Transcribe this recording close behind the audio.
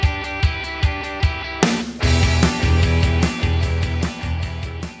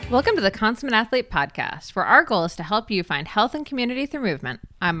Welcome to the Consummate Athlete Podcast, where our goal is to help you find health and community through movement.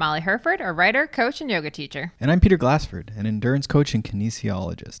 I'm Molly Herford, a writer, coach, and yoga teacher. And I'm Peter Glassford, an endurance coach and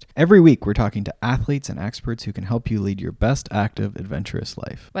kinesiologist. Every week, we're talking to athletes and experts who can help you lead your best active, adventurous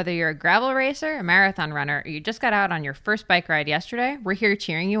life. Whether you're a gravel racer, a marathon runner, or you just got out on your first bike ride yesterday, we're here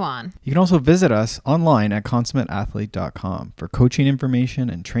cheering you on. You can also visit us online at consummateathlete.com for coaching information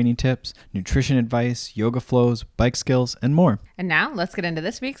and training tips, nutrition advice, yoga flows, bike skills, and more. And now, let's get into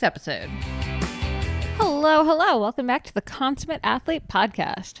this week's episode. Hello. Welcome back to the Consummate Athlete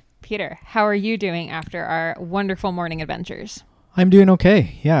Podcast. Peter, how are you doing after our wonderful morning adventures? I'm doing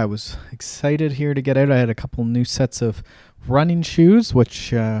okay. Yeah, I was excited here to get out. I had a couple new sets of running shoes,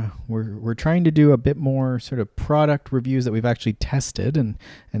 which we're trying to do a bit more sort of product reviews that we've actually tested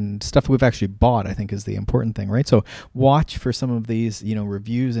and stuff we've actually bought, I think is the important thing, right? So watch for some of these,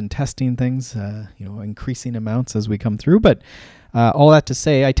 reviews and testing things, increasing amounts as we come through. But all that to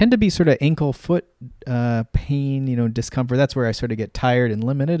say, I tend to be sort of ankle foot pain, discomfort. That's where I sort of get tired and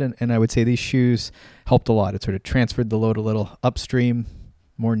limited. And I would say these shoes helped a lot. It sort of transferred the load a little upstream,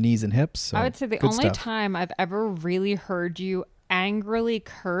 more knees and hips. So I would say the only time I've ever really heard you angrily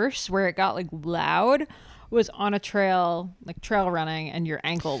curse where it got loud was on a trail, trail running, and your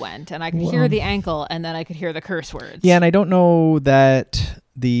ankle went. And I could hear the ankle, and then I could hear the curse words. Yeah, and I don't know that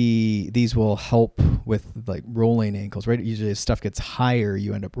these will help with rolling ankles, right? Usually as stuff gets higher,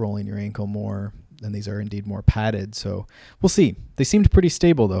 you end up rolling your ankle more, and these are indeed more padded. So we'll see. They seemed pretty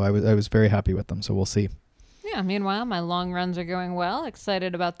stable, though. I was very happy with them, so we'll see. Yeah, meanwhile, my long runs are going well.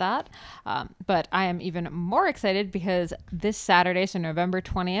 Excited about that. But I am even more excited because this Saturday, so November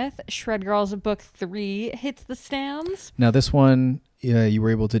 20th, Shred Girls Book 3 hits the stands. Now, this one, you were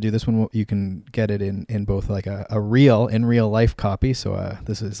able to do this one. You can get it in both a real life copy. So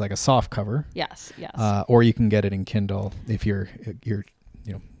this is like a soft cover. Yes. Or you can get it in Kindle if you're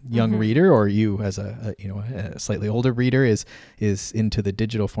young reader, or you as a slightly older reader is into the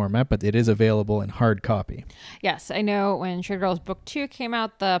digital format, but it is available in hard copy. Yes, I know when Shred Girls Book 2 came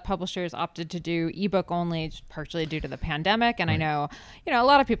out, the publishers opted to do ebook only, just partially due to the pandemic. And right. I know, a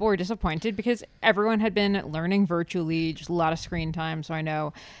lot of people were disappointed because everyone had been learning virtually, just a lot of screen time. So I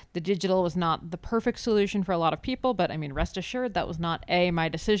know the digital was not the perfect solution for a lot of people, but I mean, rest assured that was not A, my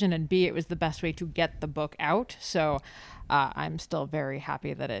decision, and B, it was the best way to get the book out. So I'm still very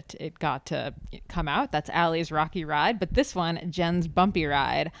happy that it got to come out. That's Allie's Rocky Ride. But this one, Jen's Bumpy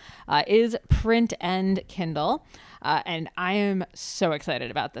Ride, is print and Kindle. And I am so excited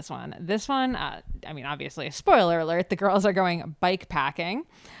about this one. This one, obviously, spoiler alert, the girls are going bike packing.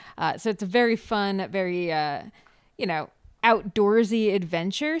 So it's a very fun, very, outdoorsy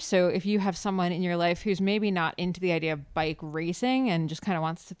adventure. So if you have someone in your life who's maybe not into the idea of bike racing and just kind of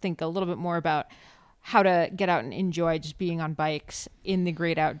wants to think a little bit more about how to get out and enjoy just being on bikes in the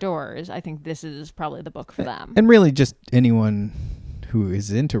great outdoors, I think this is probably the book for them. And really just anyone who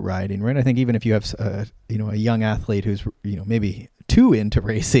is into riding, right? I think even if you have a young athlete who's maybe too into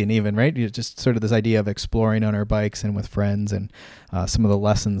racing even, right? Just sort of this idea of exploring on our bikes and with friends and some of the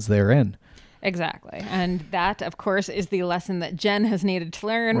lessons therein. Exactly. And that, of course, is the lesson that Jen has needed to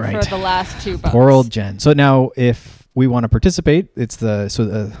learn for the last two books. Poor old Jen. So now if we want to participate, it's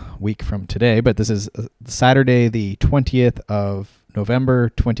the week from today, but this is Saturday, the 20th of November,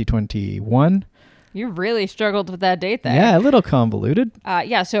 2021. You really struggled with that date there. Yeah, a little convoluted.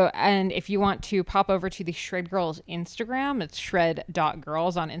 And if you want to pop over to the Shred Girls Instagram, it's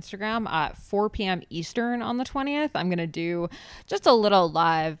shred.girls on Instagram at 4 p.m. Eastern on the 20th. I'm going to do just a little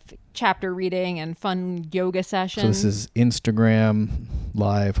live chapter reading and fun yoga session. So this is Instagram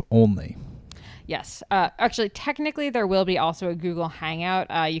live only. Yes. Actually, technically, there will be also a Google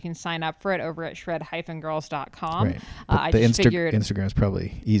Hangout. You can sign up for it over at shred-girls.com. Right. But Instagram is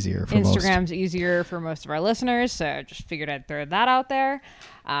probably easier for most. Instagram's easier for most of our listeners, so just figured I'd throw that out there.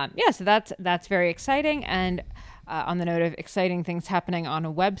 So that's very exciting. And on the note of exciting things happening on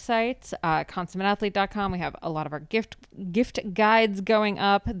websites, consummateathlete.com, we have a lot of our gift guides going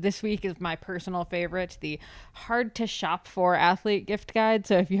up. This week is my personal favorite, the hard to shop for athlete gift guide.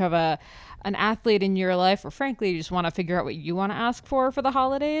 So if you have an athlete in your life, or frankly, you just want to figure out what you want to ask for the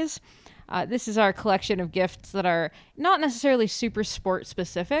holidays, this is our collection of gifts that are not necessarily super sport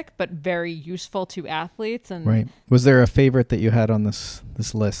specific, but very useful to athletes. And right. Was there a favorite that you had on this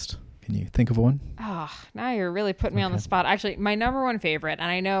list? Can you think of one? Oh, now you're really putting me on the spot. Actually, my number one favorite,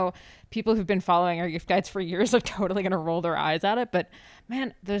 and I know people who've been following our gift guides for years are totally going to roll their eyes at it, but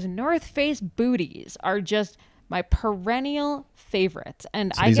man, those North Face booties are just my perennial favorites.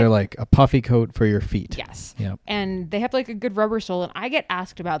 And so these are like a puffy coat for your feet. Yes. Yep. And they have like a good rubber sole, and I get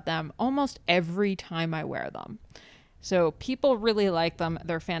asked about them almost every time I wear them. So people really like them.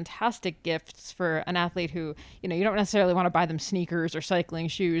 They're fantastic gifts for an athlete who, you don't necessarily want to buy them sneakers or cycling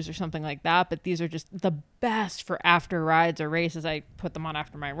shoes or something like that, but these are just the best for after rides or races. I put them on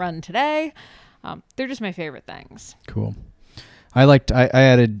after my run today. They're just my favorite things. Cool. I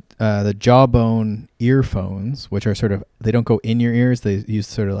added the Jawbone earphones, which are sort of, they don't go in your ears. They use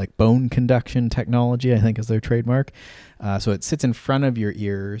sort of like bone conduction technology, I think is their trademark. So it sits in front of your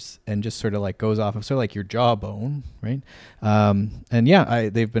ears and just sort of like goes off of sort of like your jawbone, right? And yeah,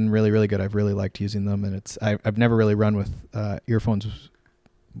 they've been really, really good. I've really liked using them, and I've never really run with earphones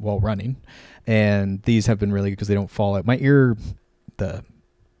while running, and these have been really good because they don't fall out. My ear,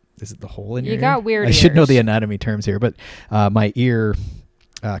 is it the hole in your ear? You got weird I should know the anatomy terms here, but my ear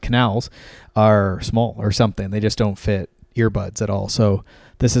canals are small or something. They just don't fit earbuds at all. So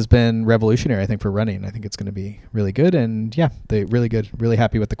this has been revolutionary, I think, for running. I think it's going to be really good. And yeah, they're really good. Really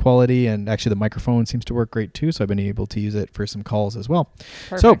happy with the quality. And actually the microphone seems to work great too. So I've been able to use it for some calls as well.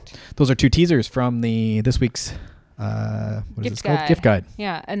 Perfect. So those are 2 teasers from this week's gift guide.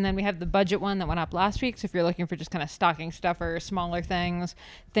 Yeah, and then we have the budget one that went up last week. So if you're looking for just kind of stocking stuffer, smaller things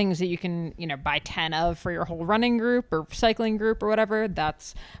that you can buy 10 of for your whole running group or cycling group or whatever,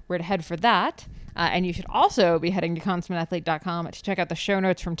 that's where to head for that. And you should also be heading to consummateathlete.com to check out the show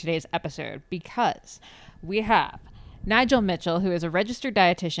notes from today's episode, because we have Nigel Mitchell, who is a registered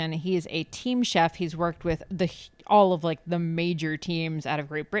dietitian. He is a team chef. He's worked with all of the major teams out of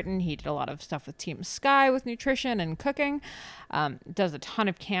Great Britain. He did a lot of stuff with Team Sky with nutrition and cooking. Does a ton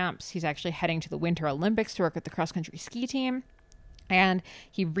of camps. He's actually heading to the Winter Olympics to work with the cross-country ski team. And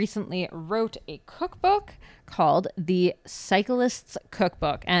he recently wrote a cookbook called the Cyclist's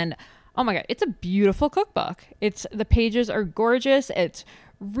Cookbook. And oh my God, it's a beautiful cookbook. The pages are gorgeous. It's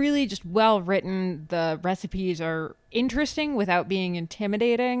really just well written. The recipes are interesting without being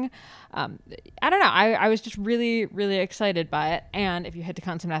intimidating. I don't know. I was just really, really excited by it. And if you head to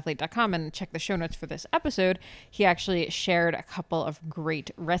consummateathlete.com and check the show notes for this episode, he actually shared a couple of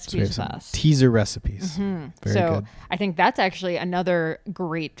great recipes with us. Teaser recipes. Mm-hmm. Very good. I think that's actually another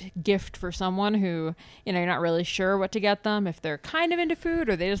great gift for someone who, you're not really sure what to get them, if they're kind of into food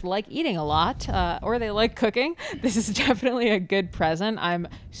or they just like eating a lot, or they like cooking. This is definitely a good present. I'm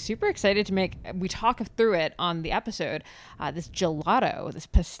super excited we talk through it on the episode, this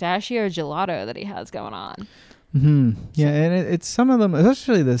pistachio gelato that he has going on. Mm-hmm. Yeah, and it's some of them,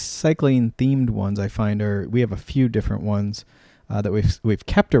 especially the cycling themed ones, I find we have a few different ones that we've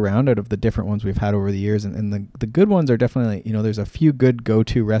kept around out of the different ones we've had over the years, and the good ones are definitely, there's a few good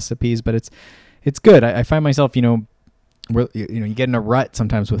go-to recipes, but it's good. I find myself, you get in a rut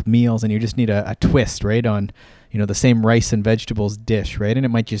sometimes with meals, and you just need a twist, right, on the same rice and vegetables dish, right? And it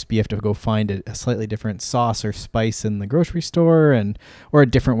might just be you have to go find a slightly different sauce or spice in the grocery store, or a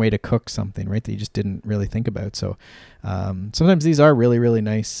different way to cook something, right, that you just didn't really think about. So sometimes these are really, really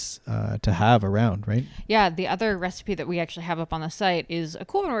nice to have around, right? Yeah, the other recipe that we actually have up on the site is a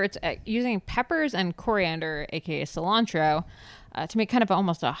cool one where it's using peppers and coriander, aka cilantro, to make kind of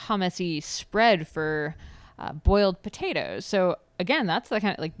almost a hummus-y spread for boiled potatoes. So again, that's the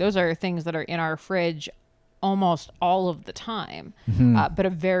kind of those are things that are in our fridge almost all of the time, but a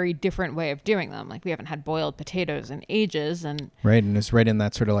very different way of doing them. We haven't had boiled potatoes in ages, and it's right in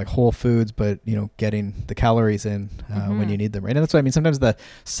that sort of whole foods, but getting the calories in when you need them, right? And that's what I mean. Sometimes the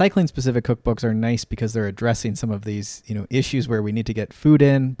cycling specific cookbooks are nice because they're addressing some of these issues where we need to get food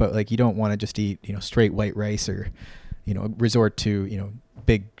in, but you don't want to just eat straight white rice or resort to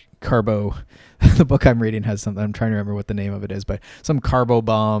big carbo. The book I'm reading has something, I'm trying to remember what the name of it is, but some carbo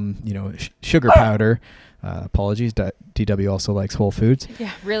bomb, sugar powder. Apologies. DW also likes Whole Foods.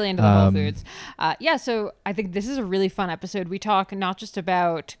 Yeah, really into the Whole Foods. So I think this is a really fun episode. We talk not just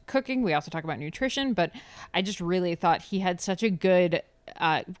about cooking, we also talk about nutrition, but I just really thought he had such a good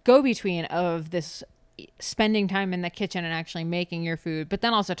go-between of this spending time in the kitchen and actually making your food, but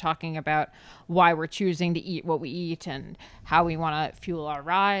then also talking about why we're choosing to eat what we eat and how we want to fuel our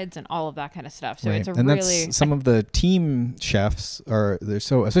rides and all of that kind of stuff. So it's that's some of the team chefs they're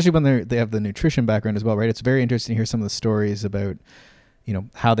so, especially when they have the nutrition background as well, right? It's very interesting to hear some of the stories about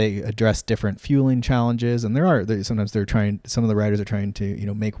how they address different fueling challenges, and sometimes some of the riders are trying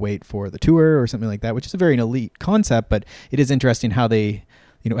to make weight for the tour or something like that, which is a very elite concept, but it is interesting how they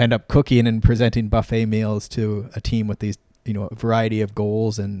end up cooking and presenting buffet meals to a team with these, a variety of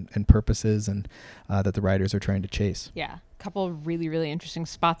goals and purposes and that the riders are trying to chase. Yeah. A couple of really, really interesting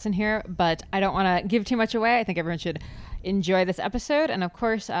spots in here, but I don't want to give too much away. I think everyone should enjoy this episode. And of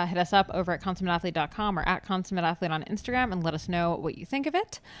course, hit us up over at consummateathlete.com or at consummateathlete on Instagram and let us know what you think of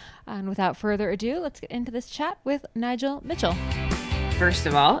it. And without further ado, let's get into this chat with Nigel Mitchell. First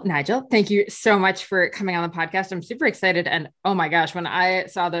of all, Nigel, thank you so much for coming on the podcast. I'm super excited. And oh my gosh, when I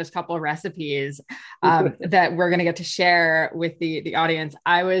saw those couple of recipes that we're going to get to share with the audience,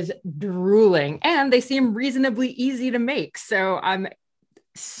 I was drooling and they seem reasonably easy to make. So I'm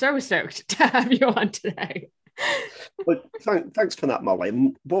so stoked to have you on today. But thanks for that, Molly.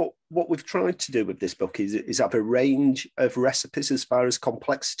 And what we've tried to do with this book is have a range of recipes as far as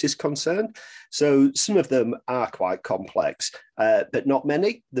complexity is concerned. So some of them are quite complex, but not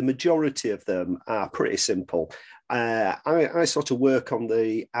many. The majority of them are pretty simple. I sort of work on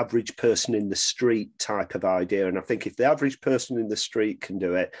the average person in the street type of idea, and I think if the average person in the street can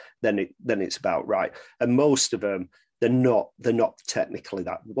do it, then it's about right. And most of them, they're not technically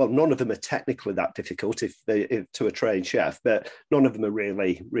that well. None of them are technically that difficult if to a trained chef, but none of them are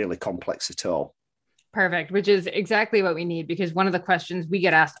really complex at all. Perfect, which is exactly what we need, because one of the questions we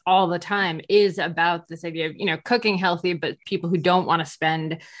get asked all the time is about this idea of, cooking healthy, but people who don't want to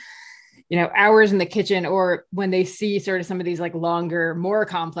spend hours in the kitchen, or when they see sort of some of these like longer, more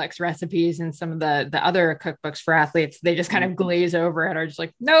complex recipes and some of the other cookbooks for athletes, they just kind of glaze over it, or just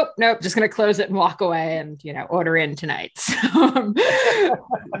like, nope, just going to close it and walk away and, order in tonight. So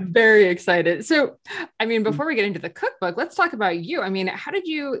I'm very excited. So, before we get into the cookbook, let's talk about you. How did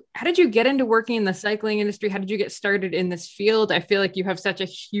you get into working in the cycling industry? How did you get started in this field? I feel like you have such a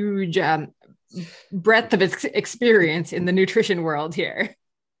huge breadth of experience in the nutrition world here.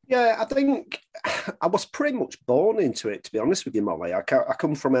 Yeah, I think I was pretty much born into it, to be honest with you, Molly. I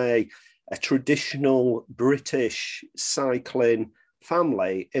come from a traditional British cycling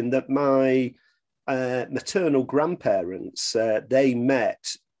family, in that my maternal grandparents, they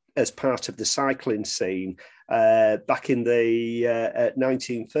met as part of the cycling scene back in the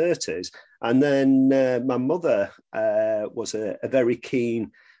 1930s. And then my mother was a very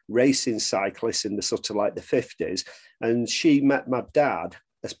keen racing cyclist in the sort of like the 50s. And she met my dad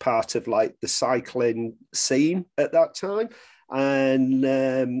as part of like the cycling scene at that time. And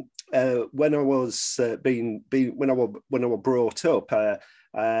when I was when I was brought up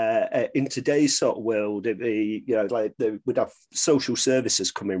in today's sort of world, it'd be, they would have social services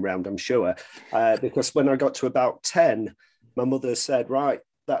coming around, I'm sure, because when I got to about 10, my mother said, right,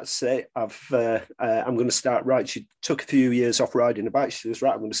 that's it. I'm going to start riding. She took a few years off riding a bike. She was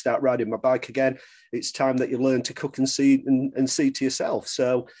right. I'm going to start riding my bike again. It's time that you learn to cook and see to yourself.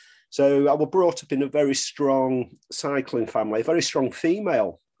 So I was brought up in a very strong cycling family, a very strong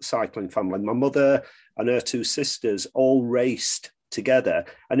female cycling family. My mother and her two sisters all raced together,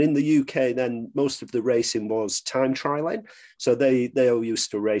 and in the UK then most of the racing was time trialing, so they all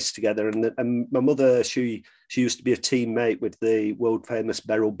used to race together. And my mother, she used to be a teammate with the world famous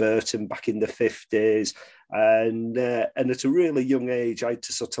Beryl Burton back in the 50s, and at a really young age I had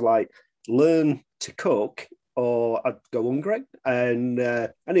to sort of like learn to cook or I'd go hungry, and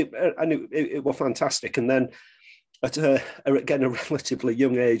it was fantastic. And then at again a relatively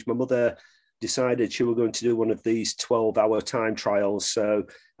young age, my mother decided she was going to do one of these 12-hour time trials. So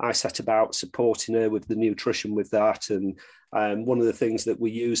I set about supporting her with the nutrition with that. And one of the things that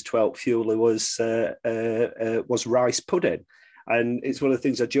we used to help fuel her was rice pudding. And it's one of the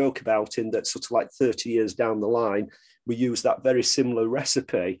things I joke about, in that sort of like 30 years down the line, we use that very similar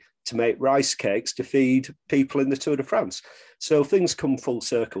recipe to make rice cakes to feed people in the Tour de France. So things come full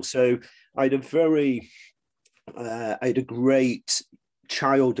circle. So I had a great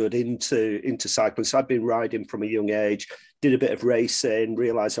childhood into cycling. So I've been riding from a young age, did a bit of racing,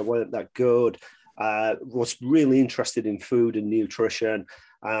 realized I weren't that good, was really interested in food and nutrition,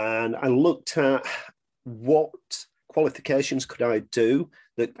 and I looked at what qualifications could I do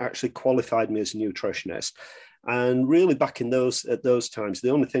that actually qualified me as a nutritionist. And really back at those times,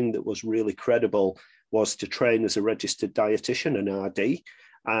 the only thing that was really credible was to train as a registered dietitian, an RD.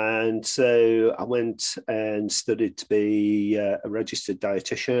 And so I went and studied to be a registered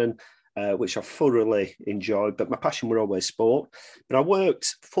dietitian, which I thoroughly enjoyed, but my passion were always sport. But I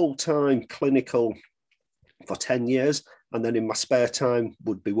worked full-time clinical for 10 years, and then in my spare time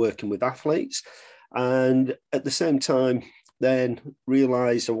would be working with athletes. And at the same time, then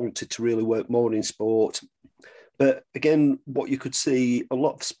realised I wanted to really work more in sport. But again, what you could see, a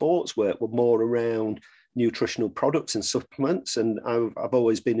lot of sports work were more around nutritional products and supplements, and I've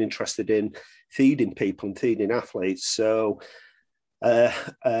always been interested in feeding people and feeding athletes. So as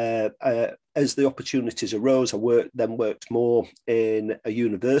the opportunities arose, I worked more in a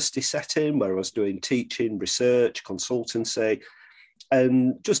university setting where I was doing teaching, research, consultancy,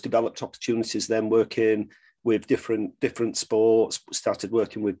 and just developed opportunities then working with different sports. Started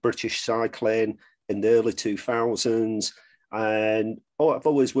working with British cycling in the early 2000s. And I've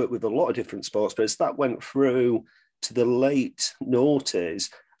always worked with a lot of different sports, but as that went through to the late noughties,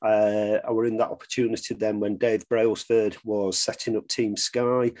 I were in that opportunity then when Dave Brailsford was setting up Team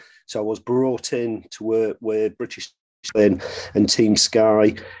Sky. So I was brought in to work with British and Team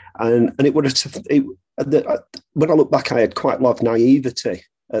Sky, and it would have. When I look back, I had quite a lot of naivety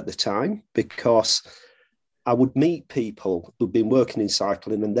at the time, because I would meet people who'd been working in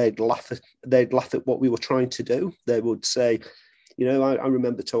cycling, and they'd laugh at what we were trying to do. They would say, I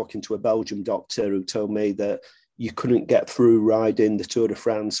remember talking to a Belgian doctor who told me that you couldn't get through riding the Tour de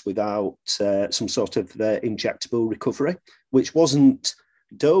France without some sort of injectable recovery, which wasn't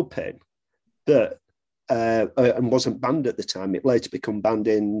doping, but and wasn't banned at the time. It later became banned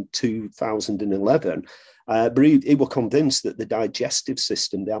in 2011. But he was convinced that the digestive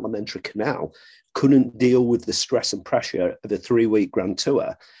system, the alimentary canal, couldn't deal with the stress and pressure of a 3-week Grand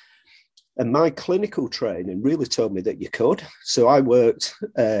Tour. And my clinical training really told me that you could. So I'd worked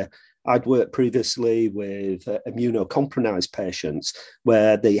previously with immunocompromised patients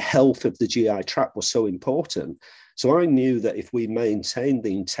where the health of the GI tract was so important. So I knew that if we maintained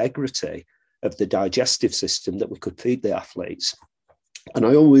the integrity of the digestive system, that we could feed the athletes. And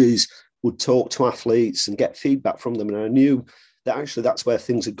I always would talk to athletes and get feedback from them. And I knew that actually that's where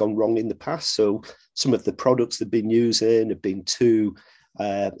things had gone wrong in the past. So some of the products they'd been using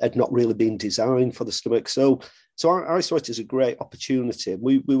had not really been designed for the stomach. So I saw it as a great opportunity.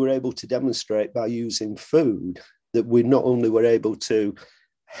 We were able to demonstrate by using food that we not only were able to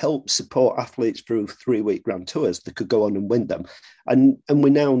help support athletes through 3-week Grand Tours, they could go on and win them. And we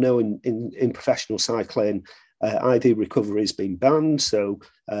now know in professional cycling, IV recovery has been banned. So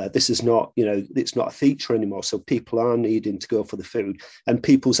this is not, it's not a feature anymore. So people are needing to go for the food, and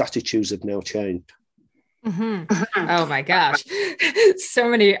people's attitudes have now changed. Mm-hmm. Oh my gosh. So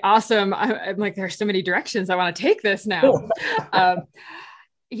many awesome. I'm like, there's so many directions I want to take this now.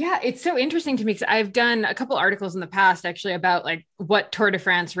 Yeah, it's so interesting to me because I've done a couple articles in the past actually about like what Tour de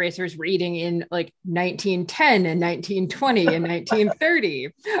France racers were eating in like 1910 and 1920 and 1930,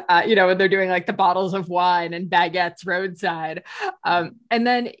 when they're doing like the bottles of wine and baguettes roadside. And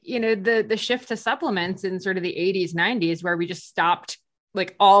then, the shift to supplements in sort of the 80s, 90s, where we just stopped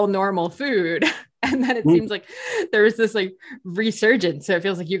like all normal food. And then it seems like there was this like resurgence. So it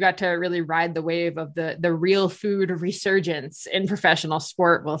feels like you got to really ride the wave of the real food resurgence in professional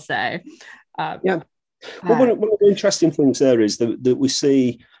sport, we'll say. Yeah. Well, one of the interesting things there is that we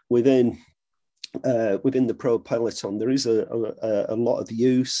see within the pro peloton, there is a lot of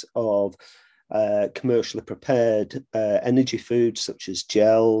use of commercially prepared energy foods such as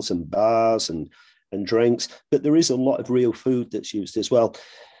gels and bars and drinks, but there is a lot of real food that's used as well.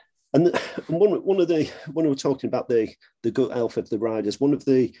 And when we're talking about the gut health of the riders, one of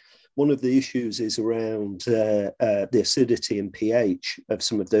the issues is around the acidity and pH of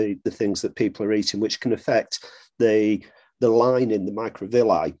some of the things that people are eating, which can affect the lining, the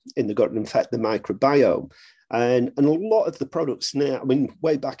microvilli in the gut, and affect the microbiome. And a lot of the products now, I mean,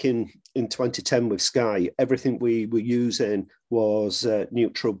 way back in 2010 with Sky, everything we were using was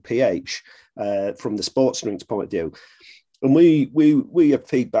neutral pH from the sports drinks point of view. And we have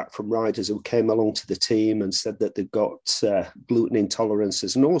feedback from riders who came along to the team and said that they've got gluten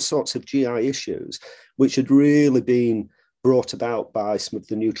intolerances and all sorts of GI issues, which had really been brought about by some of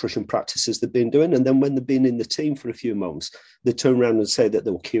the nutrition practices they've been doing. And then when they've been in the team for a few months, they turn around and say that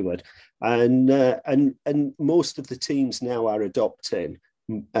they were cured. And most of the teams now are adopting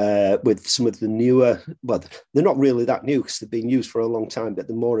with some of the newer, well, they're not really that new because they've been used for a long time, but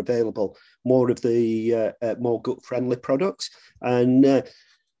they're more available, more of the more gut-friendly products. And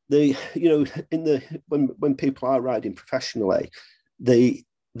when people are riding professionally, the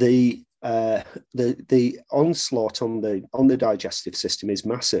onslaught on the digestive system is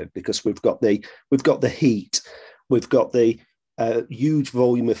massive, because we've got the heat, we've got the huge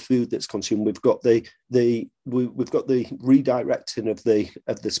volume of food that's consumed. We've got the redirecting of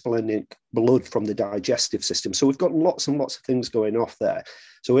the splenic blood from the digestive system. So we've got lots and lots of things going off there.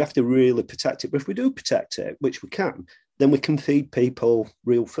 So we have to really protect it. But if we do protect it, which we can, then we can feed people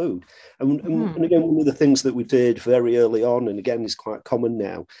real food. And again, one of the things that we did very early on, and again is quite common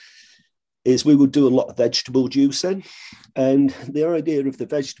now, is we would do a lot of vegetable juicing. And the idea of the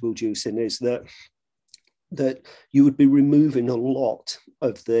vegetable juicing is that you would be removing a lot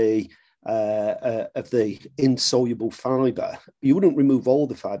of the insoluble fiber. You wouldn't remove all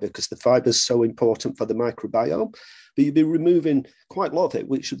the fiber because the fiber is so important for the microbiome, but you'd be removing quite a lot of it,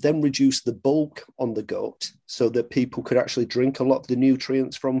 which would then reduce the bulk on the gut so that people could actually drink a lot of the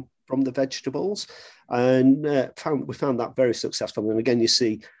nutrients from the vegetables. And we found that very successful. And again, you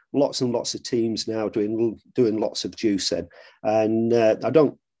see lots and lots of teams now doing lots of juicing. And I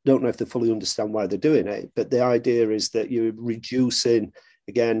don't don't know if they fully understand why they're doing it, but the idea is that you're reducing,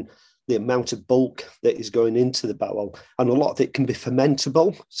 again, the amount of bulk that is going into the bowel, and a lot of it can be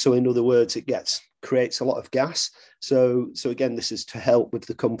fermentable. So in other words, creates a lot of gas. So again, this is to help with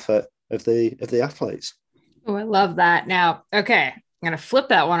the comfort of the athletes. Oh, I love that. Now, okay, I'm going to flip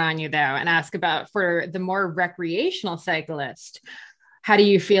that one on you though and ask about for the more recreational cyclist. How do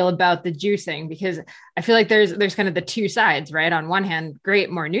you feel about the juicing? Because I feel like there's kind of the two sides, right? On one hand, great,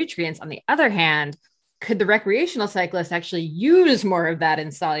 more nutrients. On the other hand, could the recreational cyclist actually use more of that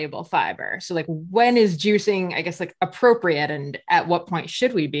insoluble fiber? So like when is juicing, I guess, like appropriate, and at what point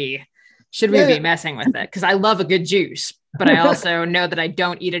should we be messing with it? Because I love a good juice, but I also know that I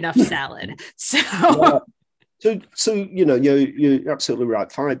don't eat enough salad. So Yeah. So you're absolutely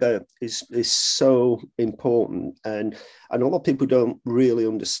right. Fiber is so important, and a lot of people don't really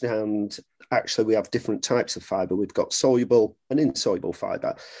understand. Actually, we have different types of fiber. We've got soluble and insoluble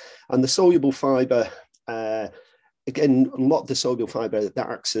fiber, and the soluble fiber, again, a lot of the soluble fiber that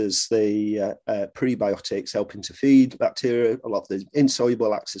acts as the prebiotics, helping to feed bacteria. A lot of the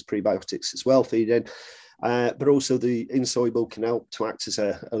insoluble acts as prebiotics as well, feeding. But also the insoluble can help to act as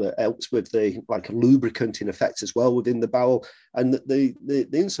helps with a lubricating effect as well within the bowel. And the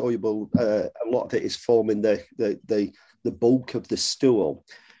insoluble, a lot of it is forming the bulk of the stool.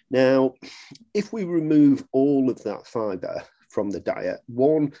 Now, if we remove all of that fiber from the diet,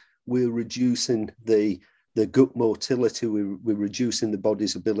 one, we're reducing the gut motility. We're reducing the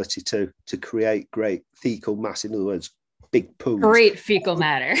body's ability to create great fecal mass. In other words, big poos. Great fecal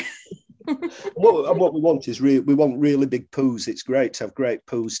matter. What we want is we want really big poos. It's great to have great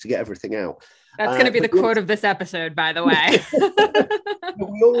poos to get everything out. That's going to be the quote of this episode, by the way.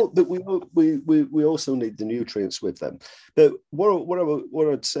 we also need the nutrients with them. But what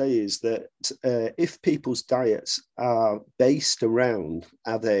I'd say is that if people's diets are based around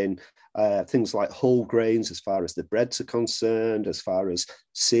having things like whole grains, as far as the breads are concerned, as far as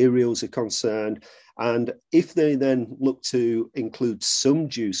cereals are concerned, and if they then look to include some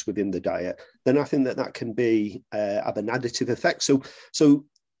juice within the diet, then I think that can be have an additive effect. So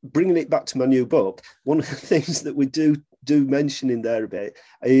bringing it back to my new book, one of the things that we do mention in there a bit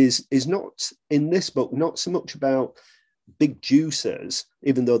is not in this book, not so much about big juicers,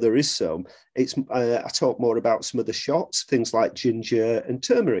 even though there is some. It's I talk more about some of the shots, things like ginger and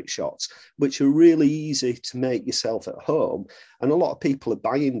turmeric shots, which are really easy to make yourself at home. And a lot of people are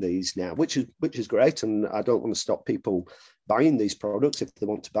buying these now, which is great. And I don't want to stop people buying these products if they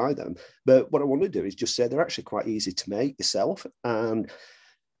want to buy them. But what I want to do is just say they're actually quite easy to make yourself. And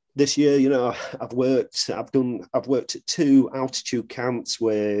this year, I've worked at 2 altitude camps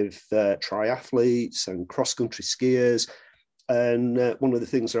with triathletes and cross-country skiers. And one of the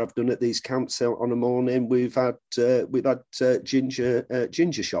things that I've done at these camps on a morning, we've had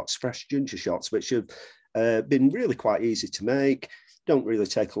ginger shots, fresh ginger shots, which have been really quite easy to make. Don't really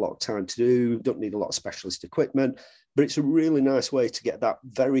take a lot of time to do. Don't need a lot of specialist equipment, but it's a really nice way to get that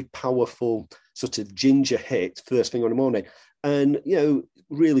very powerful sort of ginger hit first thing on the morning. And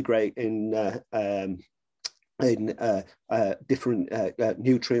really great in different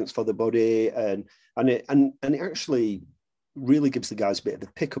nutrients for the body, and it actually really gives the guys a bit of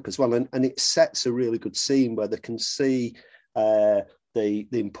a pickup as well, and it sets a really good scene where they can see the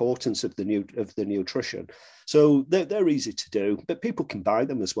importance of the nutrition. So they're easy to do, but people can buy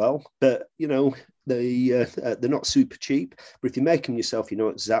them as well. But they're not super cheap. But if you make them yourself, you know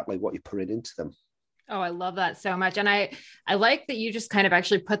exactly what you're putting into them. Oh, I love that so much. And I like that you just kind of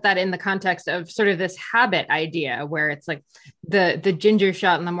actually put that in the context of sort of this habit idea where it's like the ginger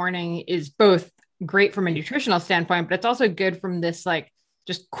shot in the morning is both great from a nutritional standpoint, but it's also good from this like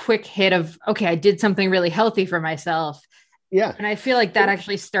just quick hit of, okay, I did something really healthy for myself. Yeah. And I feel like that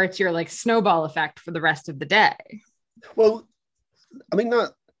actually starts your like snowball effect for the rest of the day. Well, I mean,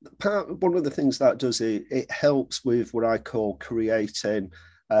 one of the things that does it helps with what I call creating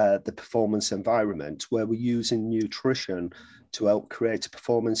the performance environment, where we're using nutrition to help create a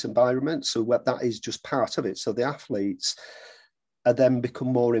performance environment. So that is just part of it. So the athletes are then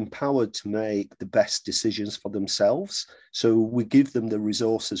become more empowered to make the best decisions for themselves. So we give them the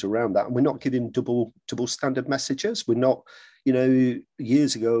resources around that. And we're not giving double standard messages. We're not,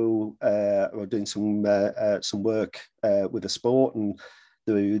 years ago, I was doing some work with a sport, and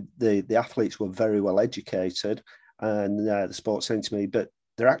the athletes were very well educated, and the sport saying to me, but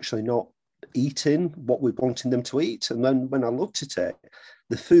they're actually not eating what we're wanting them to eat. And then when I looked at it,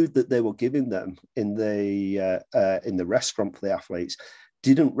 the food that they were giving them in the restaurant for the athletes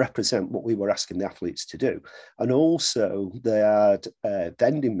didn't represent what we were asking the athletes to do. And also they had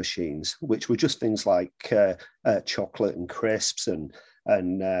vending machines, which were just things like chocolate and crisps and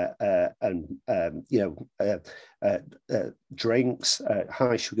drinks,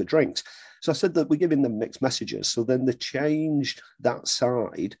 high sugar drinks. So I said that we're giving them mixed messages. So then they changed that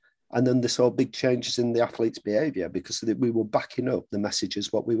side, and then they saw big changes in the athletes' behaviour because we were backing up the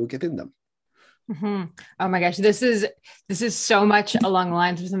messages what we were giving them. Mm-hmm. Oh my gosh, this is so much along the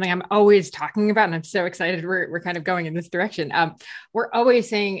lines of something I'm always talking about, and I'm so excited we're kind of going in this direction. We're always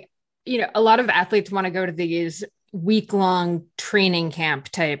saying, a lot of athletes want to go to these week-long training camp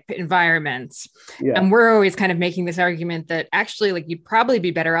type environments, and we're always kind of making this argument that actually, like, you'd probably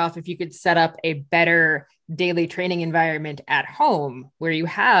be better off if you could set up a better daily training environment at home where you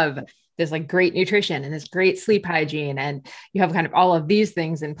have this like great nutrition and this great sleep hygiene, and you have kind of all of these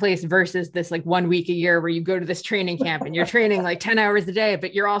things in place versus this like 1 week a year where you go to this training camp and you're training like 10 hours a day,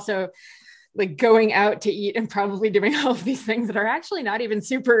 but you're also like going out to eat and probably doing all of these things that are actually not even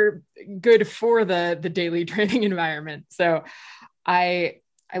super good for the daily training environment. So I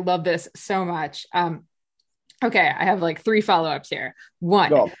love this so much. Okay, I have like 3 follow-ups here.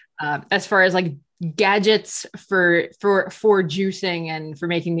 One, as far as like gadgets for juicing and for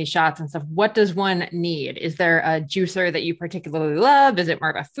making these shots and stuff, what does one need? Is there a juicer that you particularly love? Is it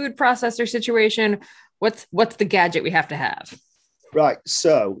more of a food processor situation? What's the gadget we have to have? Right.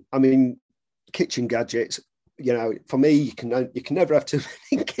 So, I mean, kitchen gadgets, for me, you can never have too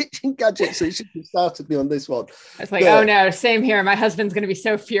many kitchen gadgets. So you should have started me on this one. It's like, oh no, same here. My husband's going to be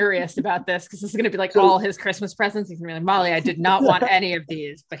so furious about this because this is going to be like all his Christmas presents. He's going to be like, Molly, I did not want any of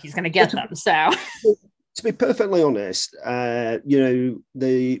these, but he's going to get them. So, to be perfectly honest, from the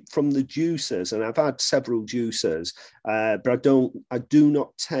juicers, and I've had several juicers, but I do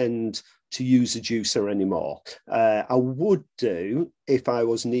not tend to use a juicer anymore. I would do if I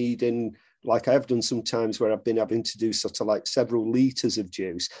was needing, like I have done sometimes where I've been having to do sort of like several litres of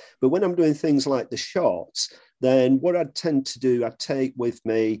juice. But when I'm doing things like the shots, then what I'd tend to do, I'd take with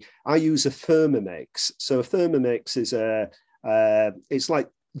me, I use a Thermomix. So a Thermomix is it's like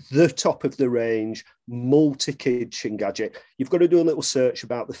the top of the range multi-kitchen gadget. You've got to do a little search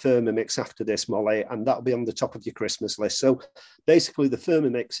about the Thermomix after this, Molly, and that'll be on the top of your Christmas list. So basically the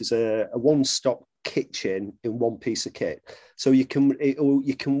Thermomix is a one-stop kitchen in one piece of kit. So you can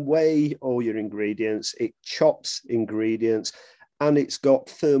weigh all your ingredients, it chops ingredients, and it's got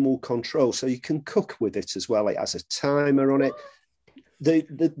thermal control, so you can cook with it as well. It has a timer on it.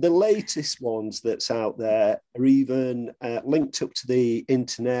 The latest ones that's out there are even linked up to the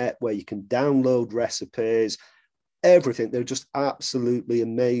internet where you can download recipes, everything. They're just absolutely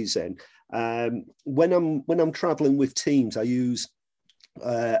amazing. When I'm traveling with teams, I use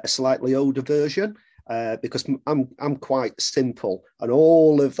a slightly older version because I'm quite simple, and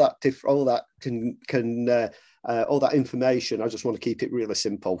all that information, I just want to keep it really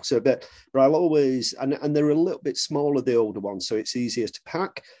simple. So, but I'll always, and they're a little bit smaller, the older ones, so it's easier to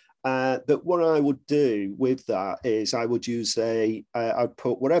pack. But what I would do with that is I would use I'd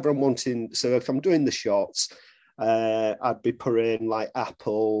put whatever I'm wanting. So if I'm doing the shots, I'd be putting like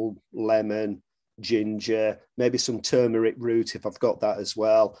apple, lemon, ginger, maybe some turmeric root if I've got that as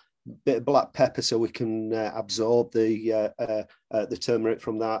well. Bit of black pepper so we can absorb the turmeric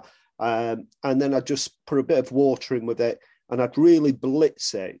from that. And then I'd just put a bit of water in with it, and I'd really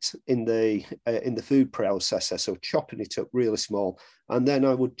blitz it in the food processor, so chopping it up really small. And then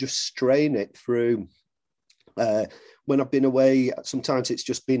I would just strain it through. When I've been away, sometimes it's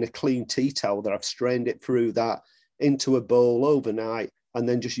just been a clean tea towel that I've strained it through that into a bowl overnight, and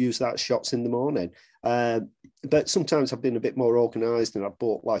then just use that shots in the morning. But sometimes I've been a bit more organised, and I've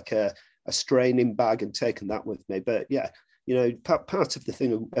bought like a straining bag and taken that with me. But yeah, part of the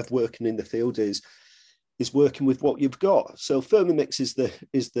thing of working in the field is working with what you've got. So Thermomix is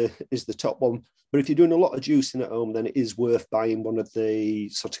the top one. But if you're doing a lot of juicing at home, then it is worth buying one of the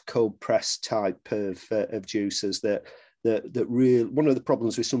sort of cold press type of juicers that really, one of the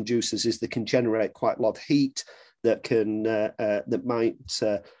problems with some juicers is they can generate quite a lot of heat that might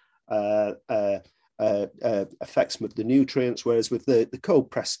affect some of the nutrients, whereas with the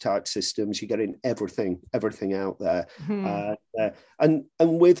cold press type systems, you're getting everything out there. And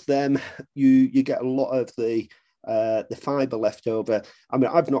with them, you get a lot of the fiber left over. I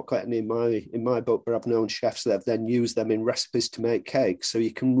mean, I've not got any in my book, but I've known chefs that have then used them in recipes to make cakes. So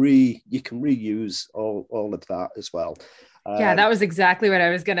you can reuse all of that as well. Yeah, that was exactly what I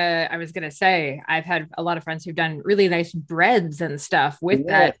was gonna say. I've had a lot of friends who've done really nice breads and stuff with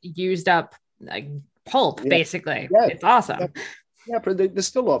that used up like pulp, basically. Yeah. It's awesome. Yeah, but there's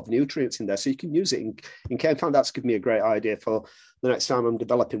still a lot of nutrients in there, so you can use it in cake. In fact, that's given me a great idea for the next time I'm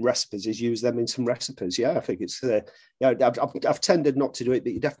developing recipes, is use them in some recipes. Yeah, I think it's I've tended not to do it,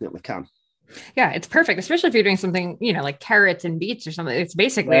 but you definitely can. Yeah, it's perfect, especially if you're doing something, like carrots and beets or something. It's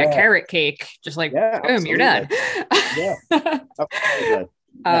basically a Yeah, carrot cake, just like yeah, boom, you're done. absolutely. Yeah, absolutely.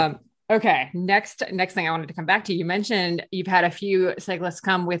 Yeah, um, okay, next thing I wanted to come back to. You mentioned you've had a few cyclists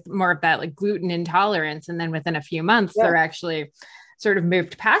come with more of that like gluten intolerance, and then within a few months, yeah. they're actually sort of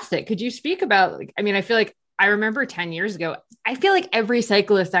moved past it. Could you speak about like, I mean, I feel like I remember 10 years ago, I feel like every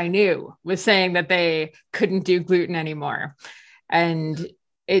cyclist I knew was saying that they couldn't do gluten anymore. And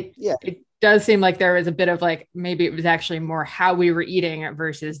it Yeah. it does seem like there was a bit of like maybe it was actually more how we were eating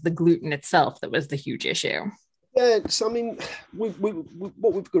versus the gluten itself that was the huge issue. Yeah, so I mean, what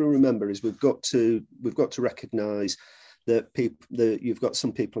we've got to remember is we've got to recognise that you've got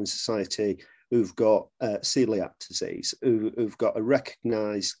some people in society who've got celiac disease, who've got a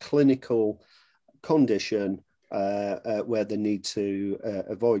recognised clinical condition where they need to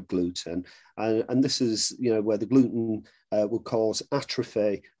avoid gluten, and this is where the gluten will cause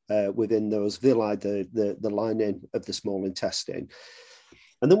atrophy within those villi, the lining of the small intestine.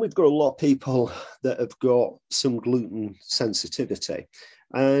 And then we've got a lot of people that have got some gluten sensitivity.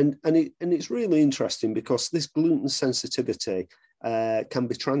 And it's really interesting because this gluten sensitivity can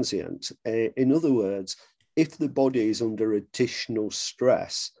be transient. In other words, if the body is under additional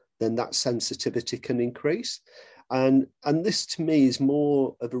stress, then that sensitivity can increase. And this to me is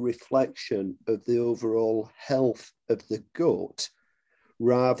more of a reflection of the overall health of the gut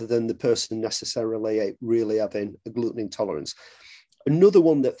rather than the person necessarily really having a gluten intolerance. Another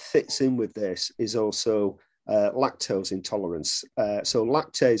one that fits in with this is also lactose intolerance. So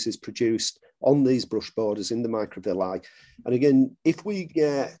lactase is produced on these brush borders in the microvilli. And again, if we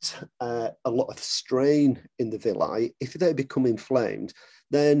get a lot of strain in the villi, if they become inflamed,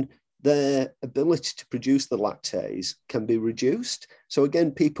 then their ability to produce the lactase can be reduced. So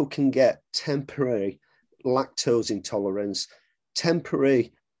again, people can get temporary lactose intolerance,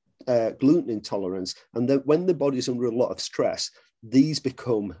 temporary gluten intolerance, and then when the body's under a lot of stress, these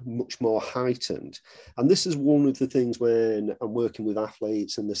become much more heightened. And this is one of the things when I'm working with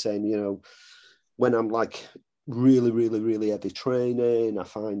athletes and they're saying, when I'm like really, really, really heavy training, I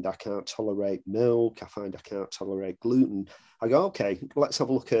find I can't tolerate milk, I find I can't tolerate gluten. I go, okay, let's have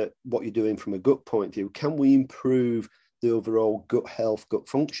a look at what you're doing from a gut point of view. Can we improve the overall gut health, gut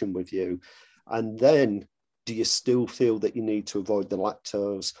function with you? And then do you still feel that you need to avoid the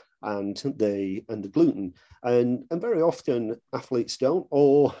lactose and the gluten? And very often athletes don't,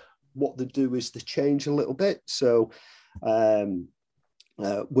 or what they do is they change a little bit. So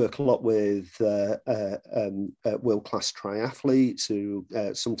work a lot with world-class triathletes who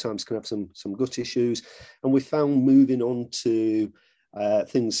sometimes can have some gut issues. And we found moving on to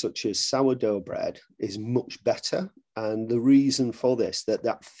things such as sourdough bread is much better. And the reason for this,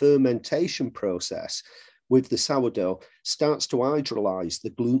 that fermentation process with the sourdough starts to hydrolyze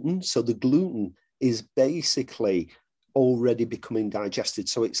the gluten. So the gluten is basically already becoming digested.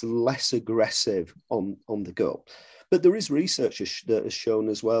 So it's less aggressive on the gut. But there is research that has shown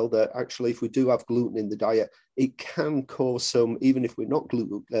as well that actually, if we do have gluten in the diet, it can cause some, even if we're not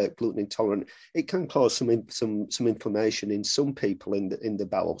gluten intolerant, it can cause some inflammation in some people in the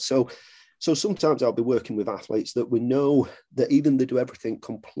bowel. So sometimes I'll be working with athletes that we know that even they do everything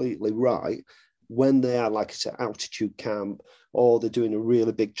completely right, when they are like at altitude camp, or they're doing a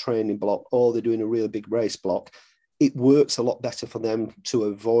really big training block, or they're doing a really big race block, it works a lot better for them to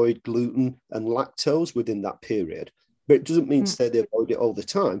avoid gluten and lactose within that period. But it doesn't mean to say they avoid it all the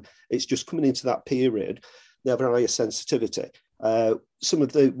time. It's just coming into that period, they have a higher sensitivity. One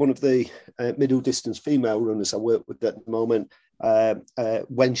of the middle distance female runners I work with at the moment,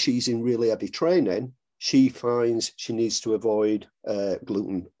 when she's in really heavy training, she finds she needs to avoid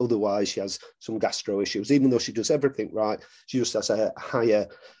gluten. Otherwise, she has some gastro issues. Even though she does everything right, she just has a higher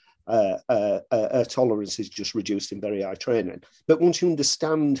her tolerance is just reduced in very high training. But once you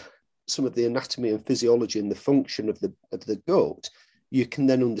understand some of the anatomy and physiology and the function of the gut, you can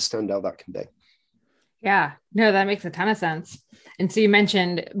then understand how that can be. Yeah, no, that makes a ton of sense. And so you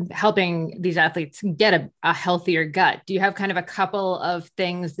mentioned helping these athletes get a healthier gut. Do you have kind of a couple of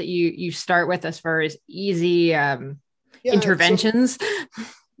things that you start with as far as easy Yeah, interventions?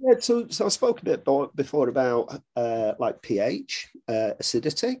 so I spoke a bit before about like pH,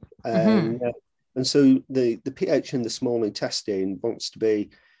 acidity, Mm-hmm. and so the pH in the small intestine wants to be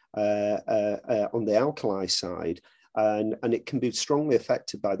on the alkali side, and it can be strongly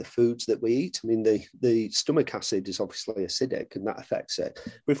affected by the foods that we eat. I mean, the stomach acid is obviously acidic, and that affects it.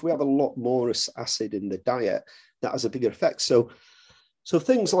 But if we have a lot more acid in the diet, that has a bigger effect. So So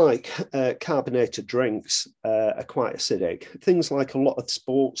things like carbonated drinks are quite acidic. Things like a lot of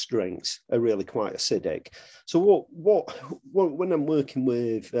sports drinks are really quite acidic. So when I'm working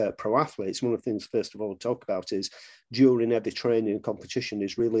with pro athletes, one of the things first of all to talk about is during every training and competition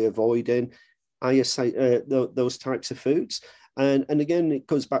is really avoiding those types of foods. And again, it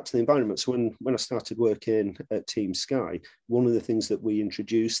goes back to the environment. So when I started working at Team Sky, one of the things that we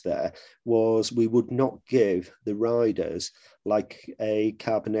introduced there was we would not give the riders like a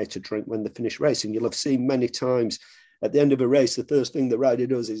carbonated drink when they finish racing. You'll have seen many times at the end of a race, the first thing the rider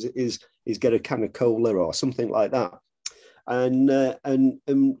does is get a can of cola or something like that. And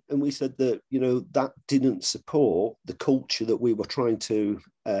we said that that didn't support the culture that we were trying to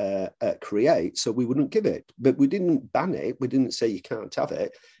create, so we wouldn't give it. But we didn't ban it. We didn't say you can't have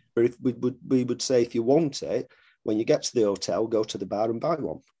it. But if we would say if you want it, when you get to the hotel, go to the bar and buy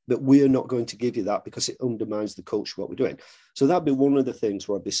one. But we're not going to give you that because it undermines the culture of what we're doing. So that'd be one of the things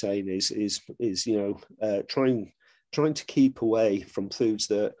where I'd be saying is trying to keep away from foods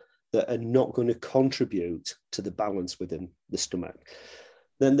that are not going to contribute to the balance within the stomach.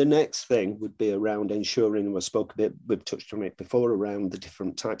 Then the next thing would be around ensuring, and we've touched on it before, around the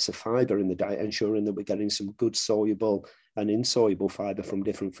different types of fiber in the diet, ensuring that we're getting some good soluble and insoluble fiber from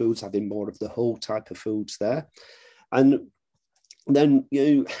different foods, having more of the whole type of foods there. And then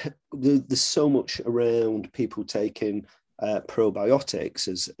there's so much around people taking probiotics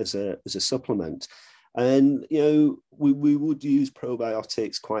as a supplement. And, we would use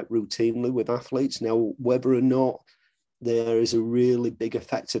probiotics quite routinely with athletes. Now, whether or not there is a really big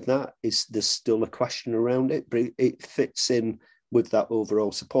effect of that there's still a question around it, but it fits in with that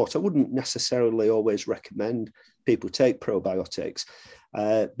overall support. I wouldn't necessarily always recommend people take probiotics,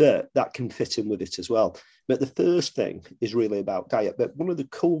 but that can fit in with it as well. But the first thing is really about diet. But one of the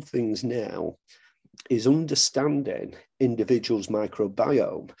cool things now is understanding individuals'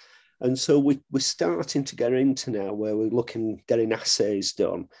 microbiome. And so we're starting to get into now where we're getting assays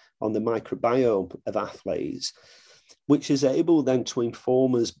done on the microbiome of athletes, which is able then to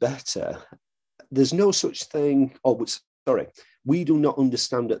inform us better. There's no such thing, we do not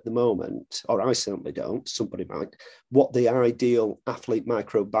understand at the moment, or I certainly don't, somebody might, what the ideal athlete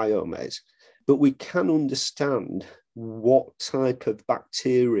microbiome is, but we can understand what type of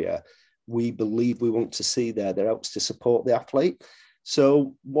bacteria we believe we want to see there that helps to support the athlete.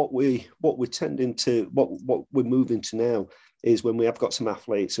 So what we're moving to now is when we have got some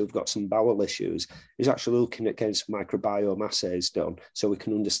athletes who've got some bowel issues, is actually looking at getting some microbiome assays done so we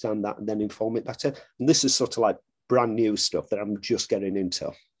can understand that and then inform it better. And this is sort of like brand new stuff that I'm just getting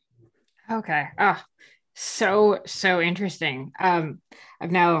into. Okay. So interesting. I've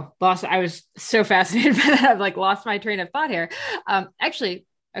now lost, I was so fascinated by that. I've lost my train of thought here. Actually,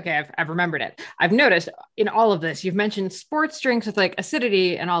 okay, I've remembered it. I've noticed in all of this, you've mentioned sports drinks with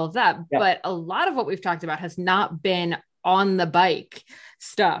acidity and all of that, yeah. But a lot of what we've talked about has not been on the bike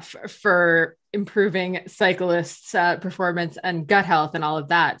stuff for improving cyclists' performance and gut health and all of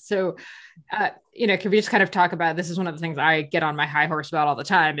that. So, can we just kind of talk about, this is one of the things I get on my high horse about all the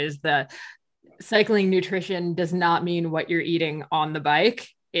time, is the cycling nutrition does not mean what you're eating on the bike.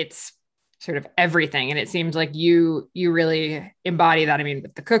 It's sort of everything. And it seems like you really embody that. I mean,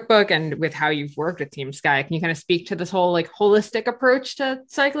 with the cookbook and with how you've worked with Team Sky, can you kind of speak to this whole holistic approach to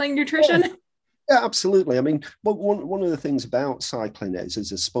cycling nutrition? Yeah, absolutely. I mean, one of the things about cycling is,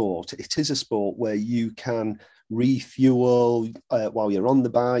 as a sport, it is a sport where you can refuel while you're on the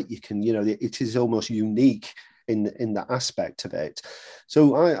bike. You can, it is almost unique in that aspect of it.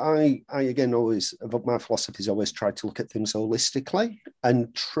 So I again, always, my philosophy is always try to look at things holistically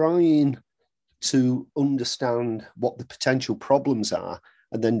and trying to understand what the potential problems are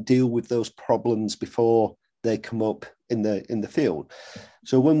and then deal with those problems before they come up in the field.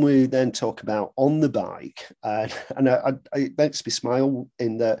 So when we then talk about on the bike, and it makes me smile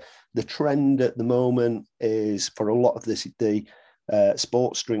in that the trend at the moment is for a lot of the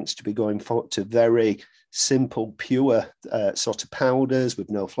sports drinks to be going to very simple, pure sort of powders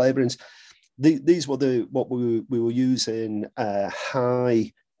with no flavorings. These were what we were using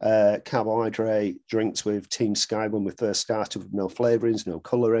high carbohydrate drinks with Team Sky when we first started, with no flavorings, no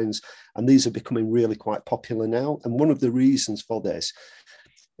colorings, and these are becoming really quite popular now. And one of the reasons for this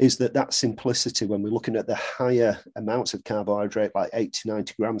is that simplicity, when we're looking at the higher amounts of carbohydrate, like 80,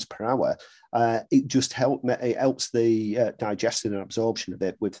 90 grams per hour, it just helps the digestion and absorption of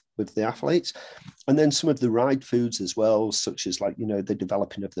it with the athletes. And then some of the ride foods as well, such as the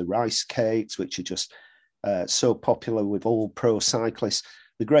developing of the rice cakes, which are just so popular with all pro cyclists.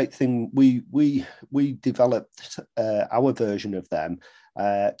 The great thing, we developed our version of them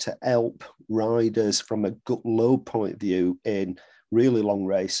to help riders from a gut load point of view in really long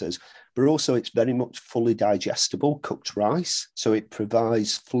races, but also it's very much fully digestible cooked rice. So it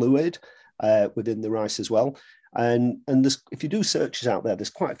provides fluid within the rice as well. And there's, if you do searches out there, there's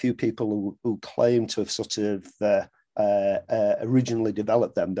quite a few people who claim to have sort of originally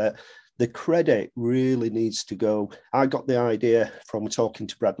developed them, but the credit really needs to go. I got the idea from talking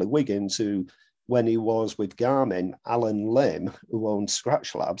to Bradley Wiggins, who, when he was with Garmin, Alan Lim, who owned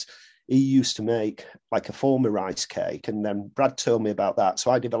Scratch Labs, he used to make like a former rice cake. And then Brad told me about that. So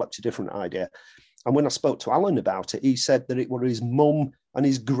I developed a different idea. And when I spoke to Alan about it, he said that it was his mum and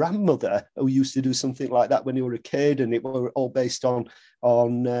his grandmother who used to do something like that when he were a kid, and it were all based on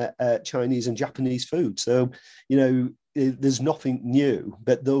Chinese and Japanese food. So, you know, there's nothing new,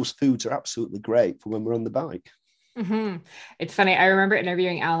 but those foods are absolutely great for when we're on the bike. Mm-hmm. It's funny. I remember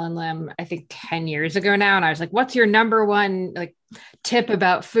interviewing Alan Lim, I think 10 years ago now. And I was like, what's your number one like tip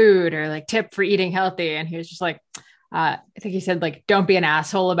about food, or like tip for eating healthy? And he was just like, I think he said like, don't be an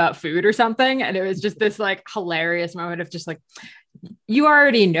asshole about food or something. And it was just this like hilarious moment of just like, you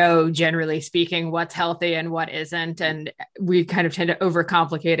already know, generally speaking, what's healthy and what isn't. And we kind of tend to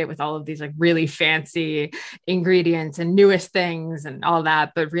overcomplicate it with all of these like really fancy ingredients and newest things and all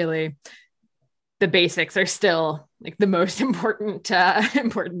that. But really, the basics are still like the most important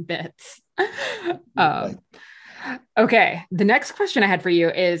bits. Okay. The next question I had for you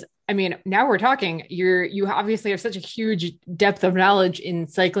is, I mean, now we're talking, you obviously have such a huge depth of knowledge in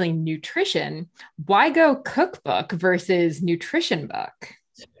cycling nutrition. Why go cookbook versus nutrition book?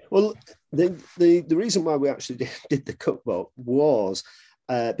 Well, the reason why we actually did the cookbook was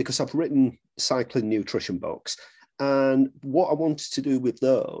because I've written cycling nutrition books. And what I wanted to do with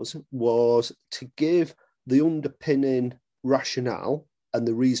those was to give the underpinning rationale and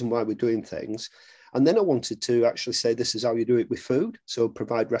the reason why we're doing things. And then I wanted to actually say, this is how you do it with food. So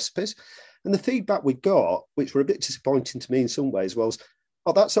provide recipes. And the feedback we got, which were a bit disappointing to me in some ways, was,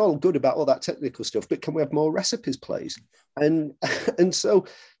 oh, that's all good about all that technical stuff, but can we have more recipes, please? And so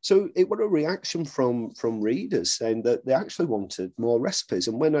it was a reaction from readers saying that they actually wanted more recipes.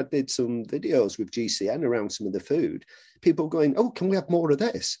 And when I did some videos with GCN around some of the food, people going, oh, can we have more of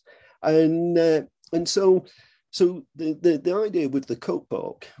this? And so the idea with the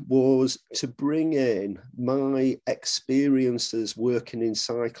cookbook was to bring in my experiences working in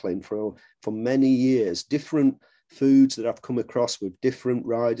cycling for many years, different foods that I've come across with different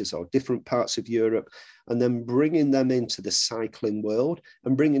riders or different parts of Europe, and then bringing them into the cycling world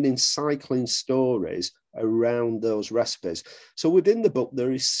and bringing in cycling stories around those recipes. So within the book,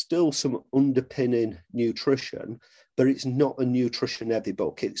 there is still some underpinning nutrition, but it's not a nutrition heavy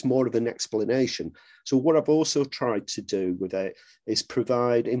book. It's more of an explanation. So what I've also tried to do with it is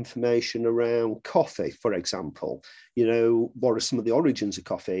provide information around coffee, for example. You know, what are some of the origins of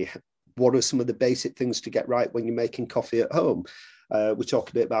coffee? What are some of the basic things to get right when you're making coffee at home? We talk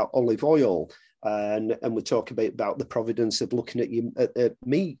a bit about olive oil, and we talk a bit about the providence of looking at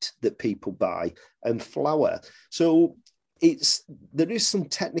meat that people buy and flour. So there is some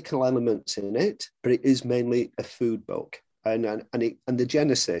technical elements in it, but it is mainly a food book. And the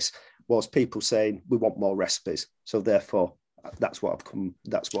genesis was people saying, we want more recipes. So therefore, that's what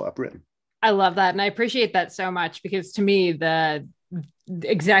I've written. I love that. And I appreciate that so much, because to me,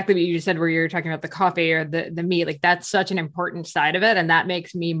 exactly what you just said, where you're talking about the coffee or the meat, like that's such an important side of it. And that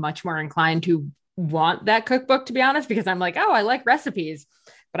makes me much more inclined to want that cookbook, to be honest, because I'm like, oh, I like recipes,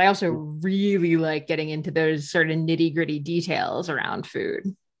 but I also really like getting into those sort of nitty gritty details around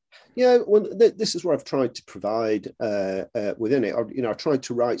food. Yeah, well, this is what I've tried to provide within it. I tried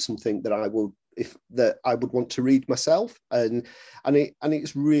to write something that I would want to read myself, and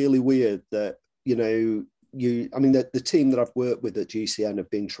it's really weird that the team that I've worked with at GCN have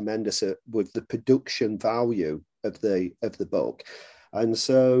been tremendous with the production value of the book, and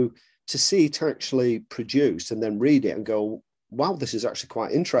so to see it actually produced and then read it and go, wow, this is actually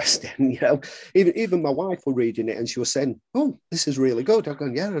quite interesting. Even my wife was reading it and she was saying, oh, this is really good. I'm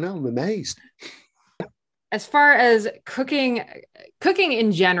going, yeah, I know, I'm amazed. As far as cooking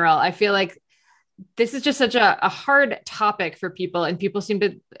in general, I feel like this is just such a hard topic for people, and people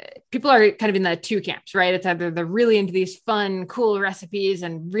are kind of in the two camps, right? It's either they're really into these fun, cool recipes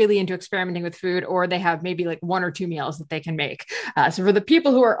and really into experimenting with food, or they have maybe like one or two meals that they can make. So for the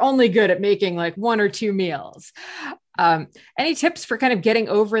people who are only good at making like one or two meals, any tips for kind of getting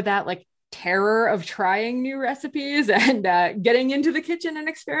over that like terror of trying new recipes and getting into the kitchen and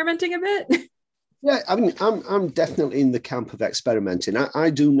experimenting a bit? Yeah, I mean, I'm definitely in the camp of experimenting. I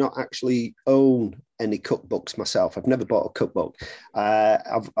do not actually own any cookbooks myself. I've never bought a cookbook.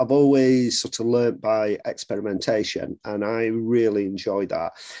 I've always sort of learnt by experimentation, and I really enjoy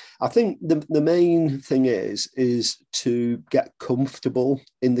that. I think the main thing is to get comfortable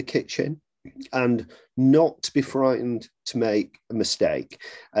in the kitchen and not to be frightened to make a mistake,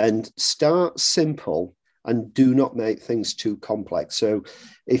 and start simple and do not make things too complex. So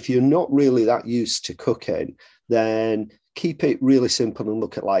if you're not really that used to cooking, then keep it really simple and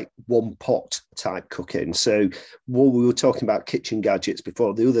look at like one pot type cooking. So what we were talking about kitchen gadgets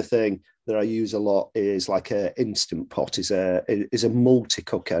before, the other thing that I use a lot is like a instant pot, is a multi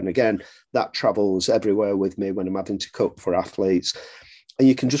cooker, and again that travels everywhere with me when I'm having to cook for athletes. And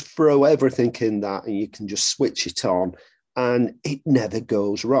you can just throw everything in that, and you can just switch it on, and it never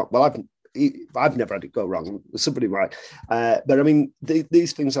goes wrong. Well, I've never had it go wrong. Somebody might, but I mean,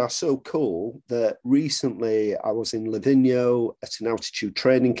 these things are so cool that recently I was in Livigno at an altitude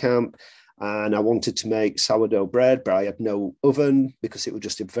training camp, and I wanted to make sourdough bread, but I had no oven because it was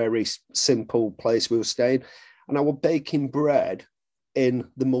just a very simple place we were staying, and I was baking bread in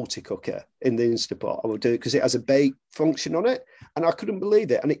the multi cooker in the Instapot. I would do it because it has a bake function on it, and I couldn't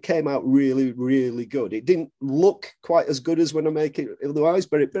believe it. And it came out really, really good. It didn't look quite as good as when I make it otherwise,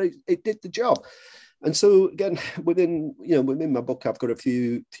 but it did the job. And so again, within my book, I've got a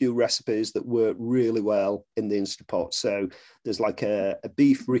few recipes that work really well in the Instapot. So there's like a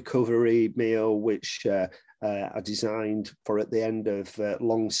beef recovery meal, which I designed for at the end of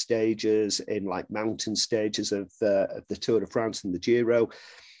long stages in like mountain stages of the Tour de France and the Giro.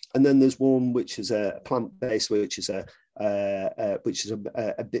 And then there's one which is a plant-based, which is a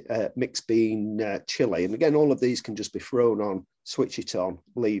mixed bean chili. And again, all of these can just be thrown on, switch it on,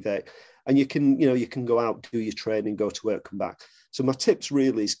 leave it, and you can go out, do your training, go to work, come back. So my tips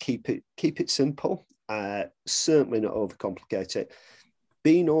really is keep it simple. Certainly not overcomplicate it.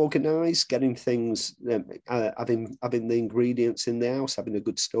 Being organised, getting things, having the ingredients in the house, having a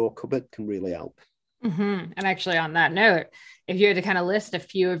good store cupboard can really help. Mm-hmm. And actually, on that note, if you had to kind of list a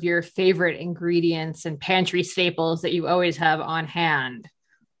few of your favorite ingredients and pantry staples that you always have on hand,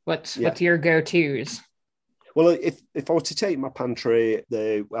 what's your go-tos? Well, if I were to take my pantry,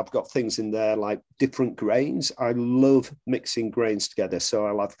 I've got things in there like different grains. I love mixing grains together. So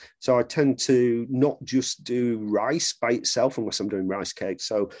I tend to not just do rice by itself unless I'm doing rice cakes.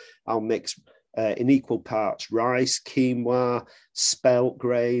 So I'll mix in equal parts rice, quinoa, spelt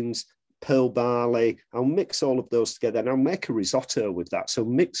grains, pearl barley. I'll mix all of those together and I'll make a risotto with that. So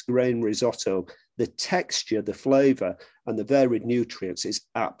mixed grain risotto, the texture, the flavor, and the varied nutrients is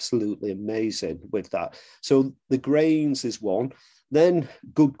absolutely amazing with that. So the grains is one. Then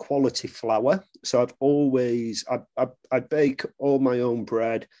good quality flour. So I bake all my own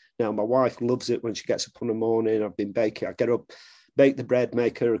bread. Now my wife loves it when she gets up in the morning. I've been baking. I get up, bake the bread,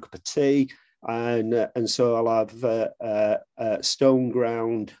 make her a cup of tea. And so I'll have stone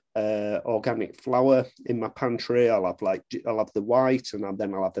ground organic flour in my pantry. I'll have the white, and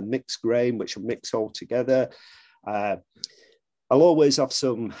then I'll have the mixed grain, which I'll mix all together. I'll always have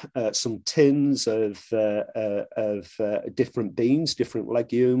some tins of different beans, different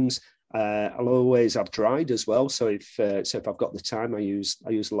legumes. I'll always have dried as well. So if I've got the time, I use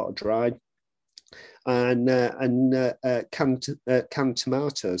a lot of dried. And canned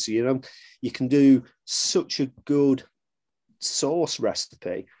tomatoes. You can do such a good sauce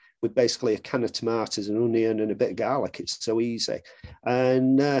recipe with basically a can of tomatoes, an onion, and a bit of garlic. It's so easy,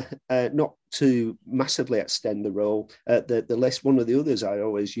 and not to massively extend the roll. The list. One of the others I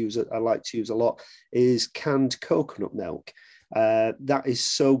like to use a lot is canned coconut milk. That is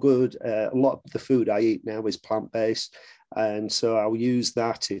so good. A lot of the food I eat now is plant-based. And so I'll use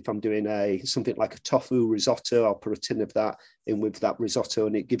that if I'm doing something like a tofu risotto. I'll put a tin of that in with that risotto,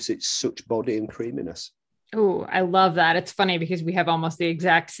 and it gives it such body and creaminess. Oh, I love that. It's funny because we have almost the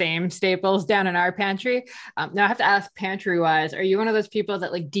exact same staples down in our pantry. Now I have to ask, pantry wise, are you one of those people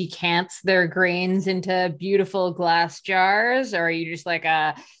that like decants their grains into beautiful glass jars, or are you just like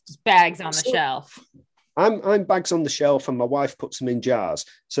just bags on the shelf? I'm bags on the shelf, and my wife puts them in jars.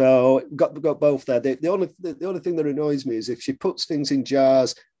 So got both there. The only thing that annoys me is if she puts things in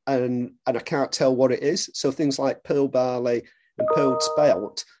jars and I can't tell what it is. So things like pearl barley and pearl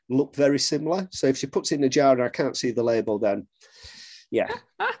spelt look very similar. So if she puts it in a jar and I can't see the label, then yeah.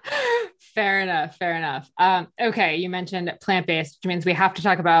 Fair enough. Okay, you mentioned plant-based, which means we have to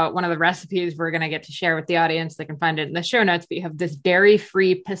talk about one of the recipes we're going to get to share with the audience. They can find it in the show notes, but you have this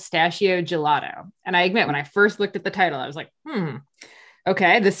dairy-free pistachio gelato. And I admit, when I first looked at the title, I was like,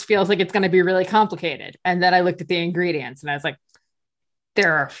 okay, this feels like it's going to be really complicated. And then I looked at the ingredients and I was like,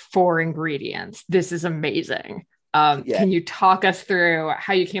 there are 4 ingredients. This is amazing. Yeah. Can you talk us through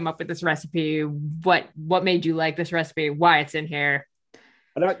how you came up with this recipe? What made you like this recipe? Why it's in here?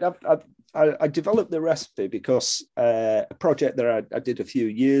 And I developed the recipe because a project that I did a few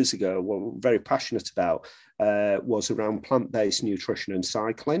years ago, what I'm very passionate about, was around plant-based nutrition and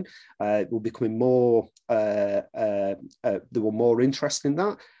cycling. It was becoming more, there were more interest in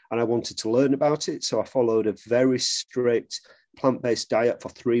that, and I wanted to learn about it. So I followed a very strict plant-based diet for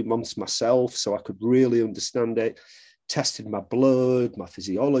 3 months myself, so I could really understand it. Tested my blood, my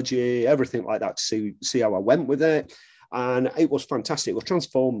physiology, everything like that to see how I went with it, and it was fantastic. It was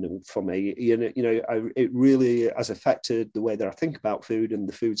transformative for me. It really has affected the way that I think about food and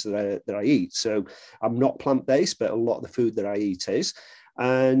the foods that I eat. So I'm not plant based, but a lot of the food that I eat is.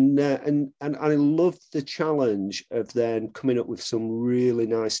 And I loved the challenge of then coming up with some really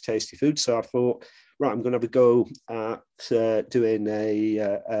nice, tasty food. So I thought, right, I'm going to have a go at doing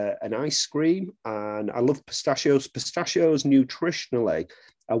an ice cream, and I love pistachios. Pistachios nutritionally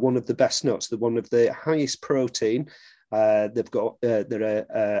are one of the best nuts. They're one of the highest protein. They've got they're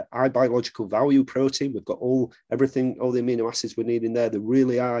a high biological value protein. We've got all the amino acids we need in there. They're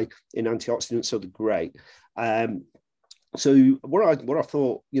really high in antioxidants, so they're great. So what I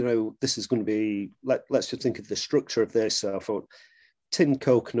thought, this is going to be. Let's just think of the structure of this. So I thought tinned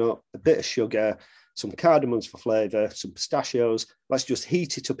coconut, a bit of sugar, some cardamoms for flavour, some pistachios. Let's just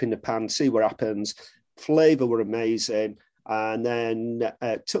heat it up in the pan, see what happens. Flavour were amazing. And then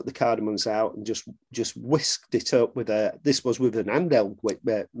took the cardamoms out and just whisked it up with an handheld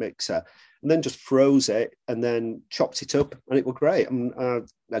mixer, and then just froze it and then chopped it up, and it was great. And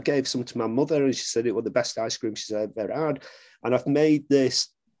I gave some to my mother, and she said it was the best ice cream she's ever had. And I've made this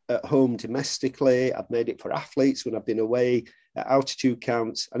at home domestically. I've made it for athletes when I've been away at altitude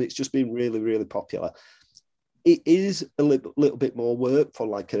camps, and it's just been really, really popular. It is a little bit more work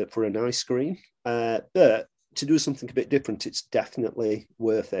for an ice cream, but to do something a bit different, it's definitely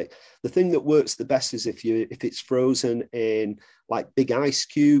worth it. The thing that works the best is if it's frozen in like big ice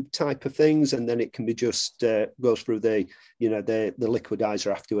cube type of things, and then it can be just goes through the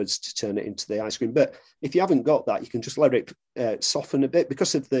liquidizer afterwards to turn it into the ice cream. But if you haven't got that, you can just let it soften a bit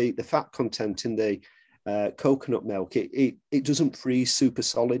because of the fat content in the coconut milk. It doesn't freeze super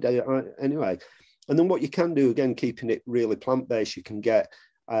solid anyway. And then what you can do, again, keeping it really plant-based, you can get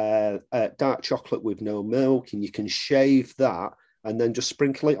dark chocolate with no milk, and you can shave that and then just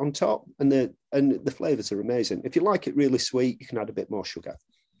sprinkle it on top, and the flavors are amazing. If you like it really sweet, you can add a bit more sugar.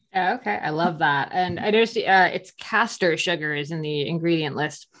 Okay, I love that. And I noticed it's castor sugar is in the ingredient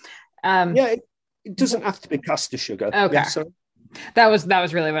list. Yeah, it doesn't have to be castor sugar. Okay. Yeah, so That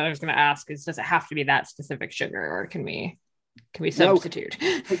was really what I was going to ask, is does it have to be that specific sugar, or can we substitute?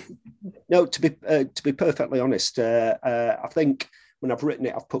 No, to be perfectly honest, I think when I've written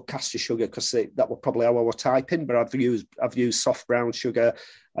it, I've put castor sugar because that was probably how I was typing. But I've used soft brown sugar.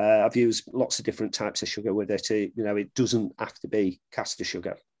 I've used lots of different types of sugar with it. It doesn't have to be castor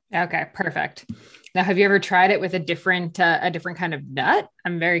sugar. Okay, perfect. Now, have you ever tried it with a different kind of nut?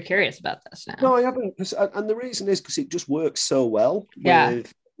 I'm very curious about this now. No, I haven't. And the reason is because it just works so well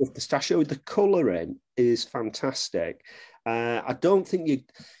with pistachio. The colouring is fantastic. I don't think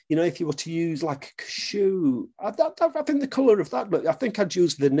if you were to use like a cashew, I think the colour of that, I think I'd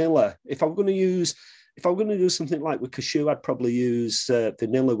use vanilla. If I'm going to do something like with cashew, I'd probably use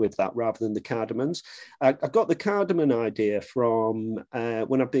vanilla with that rather than the cardamoms. I got the cardamom idea from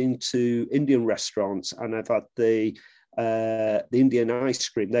when I've been to Indian restaurants, and I've had the Indian ice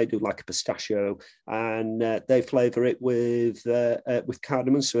cream. They do like a pistachio, and they flavour it with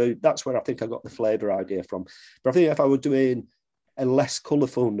cardamom. So that's where I think I got the flavour idea from. But I think if I were doing a less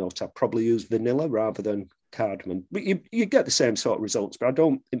colourful nut, I'd probably use vanilla rather than cardamom. But you get the same sort of results, but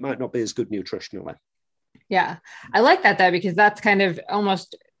it might not be as good nutritionally. Yeah, I like that though, because that's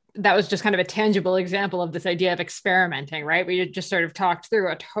that was just kind of a tangible example of this idea of experimenting, right? We just sort of talked through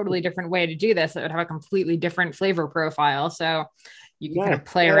a totally different way to do this that would have a completely different flavor profile. So you can kind of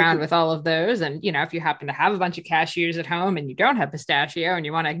play around with all of those. And, if you happen to have a bunch of cashews at home and you don't have pistachio and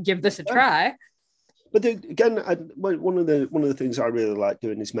you want to give this a try. But again, one of the things I really like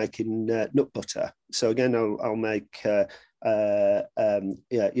doing is making nut butter. So again, I'll make a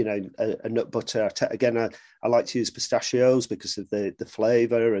nut butter. I like to use pistachios because of the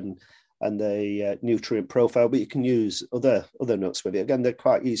flavour and the nutrient profile. But you can use other nuts with it. Again, they're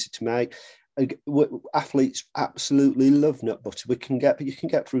quite easy to make. Athletes absolutely love nut butter. You can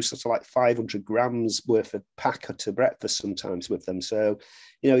get through sort of like 500 grams worth of pack to breakfast sometimes with them. So,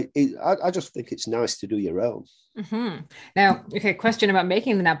 I just think it's nice to do your own. Now, okay, question about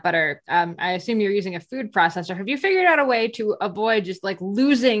making the nut butter. I assume you're using a food processor. Have you figured out a way to avoid just like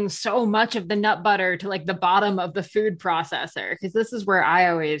losing so much of the nut butter to like the bottom of the food processor? Because this is where I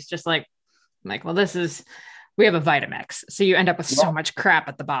always just like, well, we have a Vitamix. So you end up with so much crap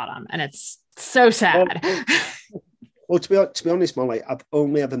at the bottom and it's so sad. Well, to be honest, Molly, I've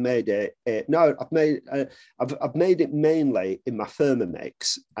only ever made it. No, I've made it mainly in my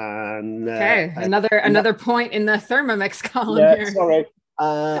Thermomix, and another point in the Thermomix column here. Sorry,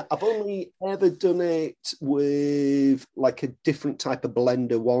 I've only ever done it with like a different type of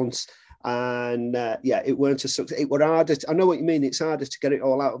blender once, and it weren't a success. It were harder. I know what you mean. It's harder to get it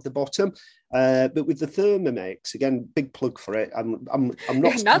all out of the bottom, but with the Thermomix, again, big plug for it. I'm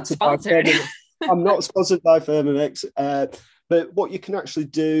not sponsored. I'm not sponsored by Thermomix, but what you can actually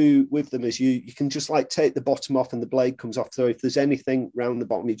do with them is you can just like take the bottom off and the blade comes off. So if there's anything around the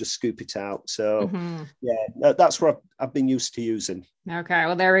bottom, you just scoop it out. So that's what I've been used to using. Okay,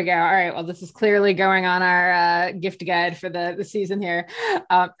 well, there we go. All right, well, this is clearly going on our gift guide for the season here.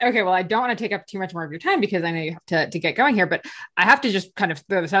 Okay, well, I don't want to take up too much more of your time because I know you have to get going here, but I have to just kind of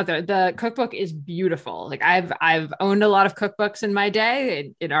throw this out there. The cookbook is beautiful. Like I've owned a lot of cookbooks in my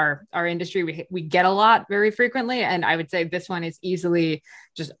day. In our industry, we get a lot very frequently, and I would say this one is easily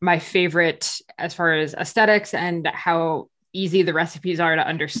just my favorite as far as aesthetics and how easy the recipes are to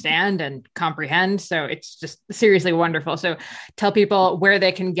understand and comprehend. So it's just seriously wonderful. So tell people where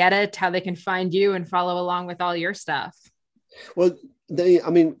they can get it, how they can find you and follow along with all your stuff. Well,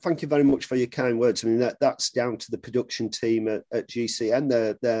 thank you very much for your kind words. I mean, that's down to the production team at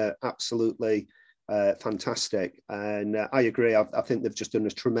GCN. They're absolutely fantastic. And I agree. I think they've just done a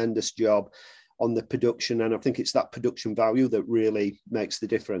tremendous job on the production, and I think it's that production value that really makes the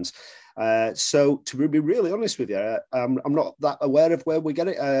difference. So to be really honest with you, I'm not that aware of where we get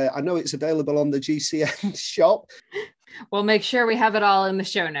it. I know it's available on the GCN shop. We'll make sure we have it all in the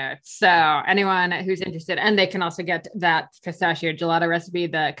show notes. So anyone who's interested, and they can also get that pistachio gelato recipe,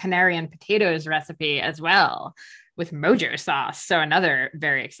 the canary and potatoes recipe as well with mojo sauce. So another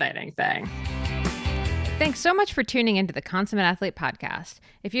very exciting thing. Thanks so much for tuning into the Consummate Athlete podcast.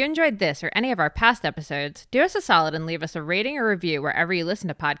 If you enjoyed this or any of our past episodes, do us a solid and leave us a rating or review wherever you listen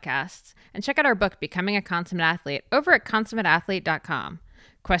to podcasts. And check out our book, Becoming a Consummate Athlete, over at consummateathlete.com.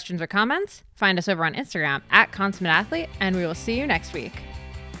 Questions or comments? Find us over on Instagram @consummateathlete, and we will see you next week.